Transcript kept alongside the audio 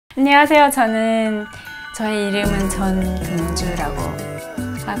안녕하세요. 저의 이름은 전금주라고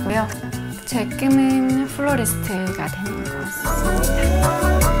하고요. 제 꿈은 플로리스트가 되는 것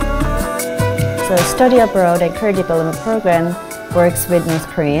같습니다. So Study Abroad and Career Development Program works with North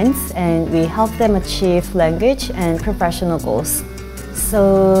Koreans and we help them achieve language and professional goals.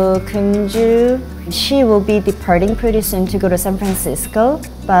 So Kumju, she will be departing pretty soon to go to San Francisco,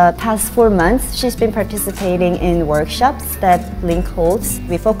 but past 4 months she's been participating in workshops that Link holds.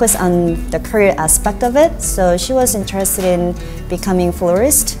 We focus on the career aspect of it, so she was interested in becoming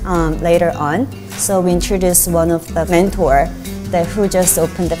florist later on. So we introduced one of the mentor who just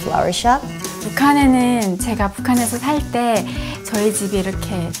opened the flower shop. 북한에는 제가 북한에서 살 때 저희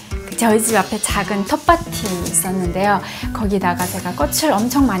집 앞에 작은 텃밭이 있었는데요. 거기다가 제가 꽃을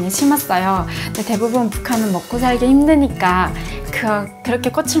엄청 많이 심었어요. 근데 대부분 북한은 먹고 살기 힘드니까 그렇게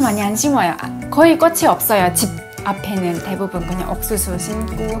꽃을 많이 안 심어요. 거의 꽃이 없어요. 집 앞에는 대부분 그냥 옥수수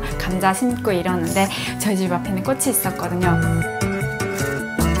심고 감자 심고 이러는데 저희 집 앞에는 꽃이 있었거든요.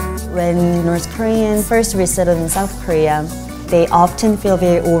 When North Koreans first resettled in South Korea, they often feel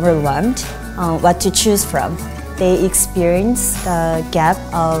very overwhelmed what to choose from. They experience the gap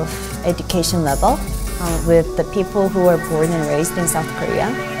of education level with the people who were born and raised in South Korea.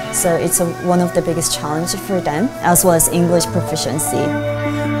 So it's one of the biggest challenges for them, as well as English proficiency.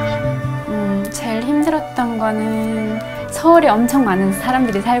 제일 힘들었던 거는 서울에 엄청 많은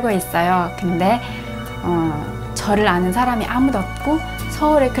사람들이 살고 있어요. 근데 저를 아는 사람이 아무도 없고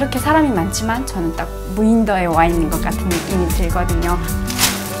서울에 그렇게 사람이 많지만 저는 딱 무인도에 와 있는 것 같은 느낌이 들거든요.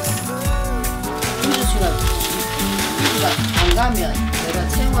 안 가면 내가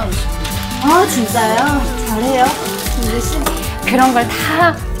체험하고 싶은데. 아 진짜요? 잘해요? 그런 걸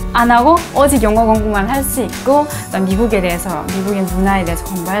다 안 하고 오직 영어 공부만 할 수 있고 미국에 대해서, 미국의 문화에 대해서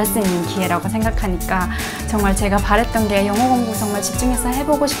공부할 수 있는 기회라고 생각하니까 정말 제가 바랬던 게 영어 공부 정말 집중해서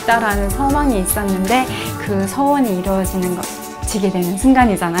해보고 싶다라는 소망이 있었는데 그 소원이 이루어지게 되는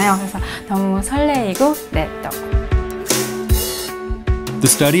순간이잖아요. 그래서 너무 설레이고 또 The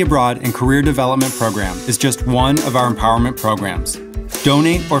Study Abroad and Career Development Program is just one of our empowerment programs.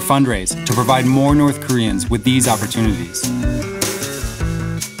 Donate or fundraise to provide more North Koreans with these opportunities.